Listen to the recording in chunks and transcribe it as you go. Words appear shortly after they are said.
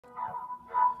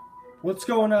What's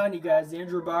going on, you guys?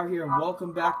 Andrew Bauer here, and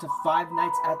welcome back to Five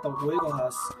Nights at the Wiggle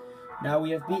House. Now we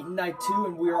have beaten night 2,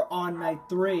 and we are on night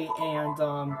 3, and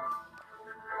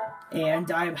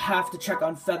I have to check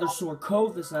on Feathersword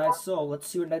Cove this night. So let's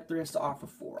see what night 3 has to offer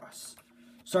for us.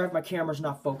 Sorry if my camera's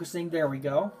not focusing. There we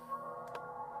go.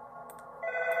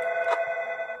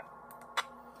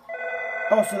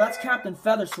 Oh, so that's Captain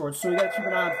Feathersword. So we gotta keep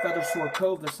an eye on Feathersword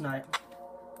Cove this night.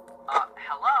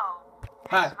 Hello?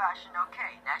 Hi. Hey, Sebastian,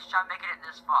 okay, nice job making it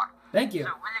this far. Thank you.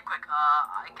 So, really quick,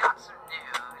 I got some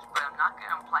news, but I'm not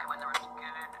gonna imply whether it's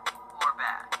good or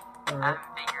bad. Alright. I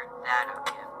haven't figured that out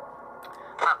yet.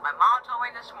 But my mom told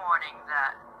me this morning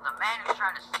that the man who's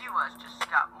trying to sue us just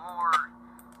got more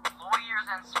lawyers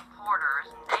and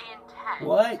supporters, and they intend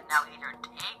to now either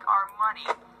take our money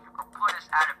or put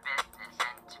us out of business.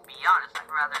 And to be honest,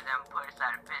 I'd rather them put us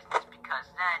out of business,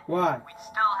 because then we'd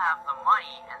still have the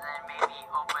money and then maybe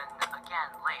open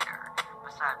again later.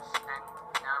 Besides, then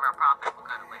none of our profit will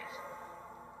go to waste.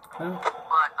 Huh?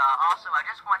 But also, I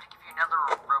just want to give you another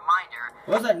reminder.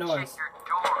 What's that noise? Check your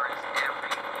doors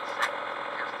every few seconds,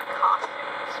 because the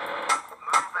costumes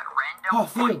move at random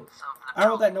points of the I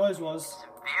don't know what that noise was.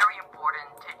 It's very important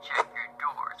to check your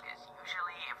doors, because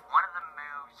usually if one of them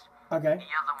moves, the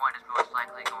other one is most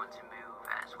likely going to move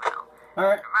as well.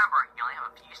 Alright. Remember, you only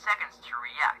have a few seconds to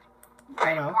react.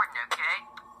 Very important, okay?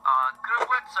 Good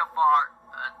work so far.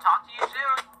 Talk to you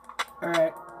soon.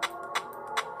 Alright.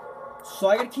 So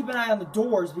I gotta keep an eye on the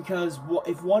doors, because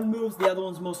if one moves, the other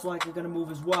one's most likely gonna move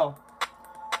as well.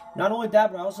 Not only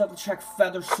that, but I also have to check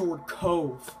Feathersword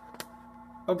Cove.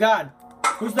 Oh god.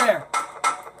 Who's there?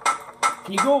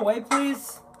 Can you go away,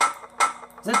 please?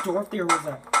 Is that Dorothy or who's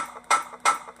that?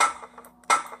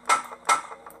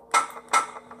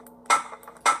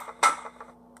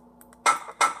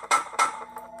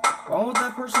 Why won't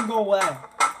that person go away?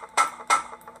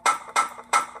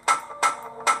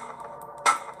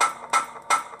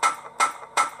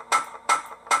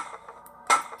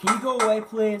 Can you go away,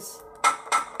 please?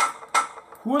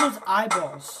 Who are those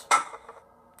eyeballs?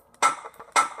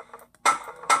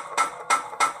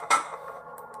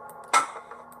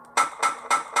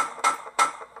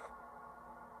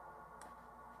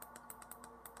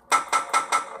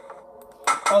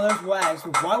 Oh, there's Wags.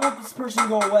 But why won't this person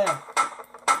go away?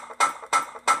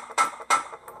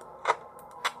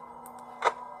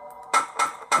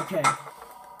 Okay.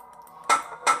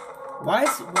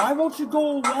 Why won't you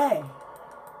go away?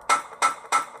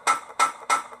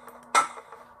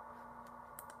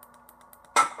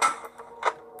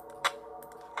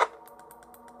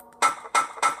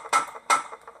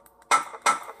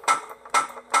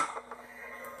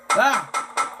 Ah!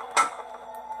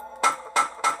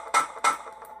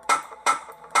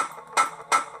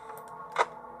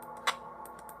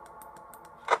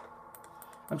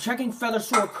 I'm checking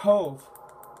Feathersword Cove.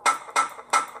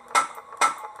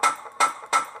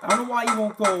 I don't know why you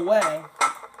won't go away.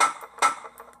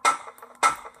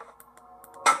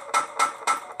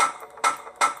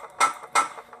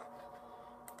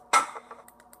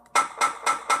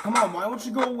 Come on, why won't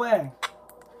you go away?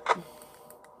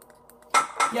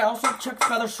 Yeah, also check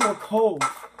Feathersword Cove.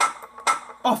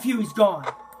 Oh, phew, he's gone.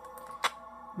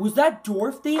 Was that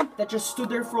Dorothy that just stood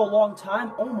there for a long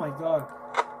time? Oh my god.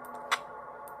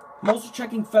 I'm also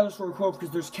checking Feathersword Cove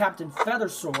because there's Captain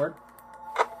Feathersword.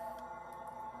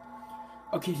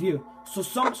 Okay, phew.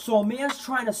 So a man's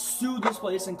trying to sue this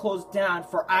place and close it down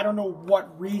for I don't know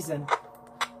what reason.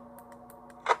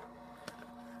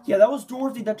 Yeah, that was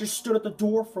Dorothy that just stood at the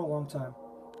door for a long time.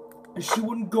 And she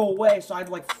wouldn't go away, so I'd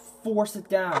like force it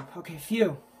down. Okay,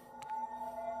 phew.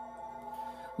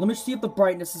 Let me see if the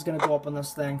brightness is gonna go up on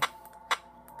this thing.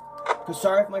 Cause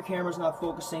sorry if my camera's not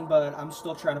focusing, but I'm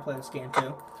still trying to play this game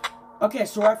too. Okay,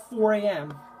 so we're at 4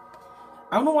 a.m.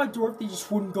 I don't know why Dorothy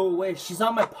just wouldn't go away. She's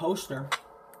on my poster.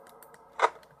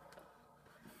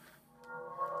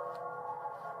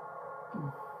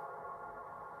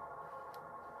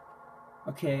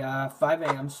 Okay, 5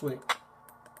 a.m. Sweet.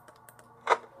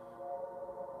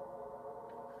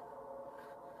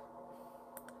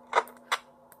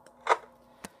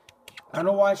 I don't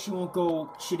know why she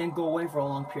didn't go away for a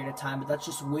long period of time, but that's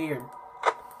just weird.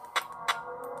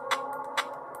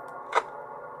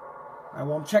 Alright,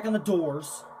 well, I'm checking the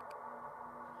doors.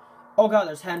 Oh god,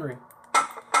 there's Henry.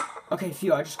 Okay,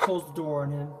 phew, I just closed the door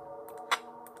on him.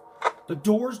 The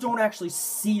doors don't actually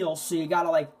seal, so you gotta,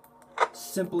 like,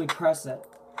 simply press it.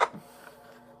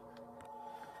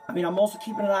 I mean, I'm also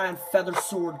keeping an eye on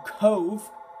Feathersword Cove,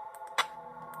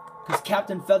 because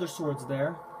Captain Feathersword's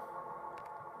there.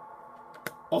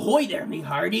 Ahoy there, me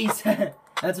hearties!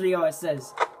 That's what he always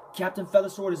says. Captain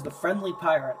Feathersword is the friendly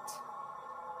pirate.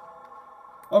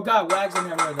 Oh god, Wags in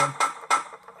there near them.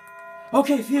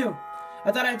 Okay, phew.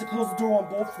 I thought I had to close the door on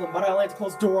both of them, but I only had to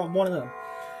close the door on one of them.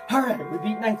 Alright, we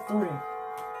beat night 3.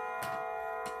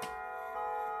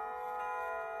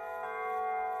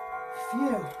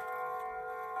 Phew.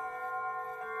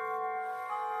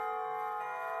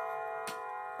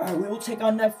 Alright, we will take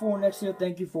on night 4 next year.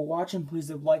 Thank you for watching. Please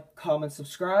leave a like, comment,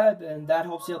 subscribe, and that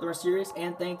helps you out the rest of the series.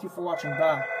 And thank you for watching.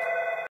 Bye.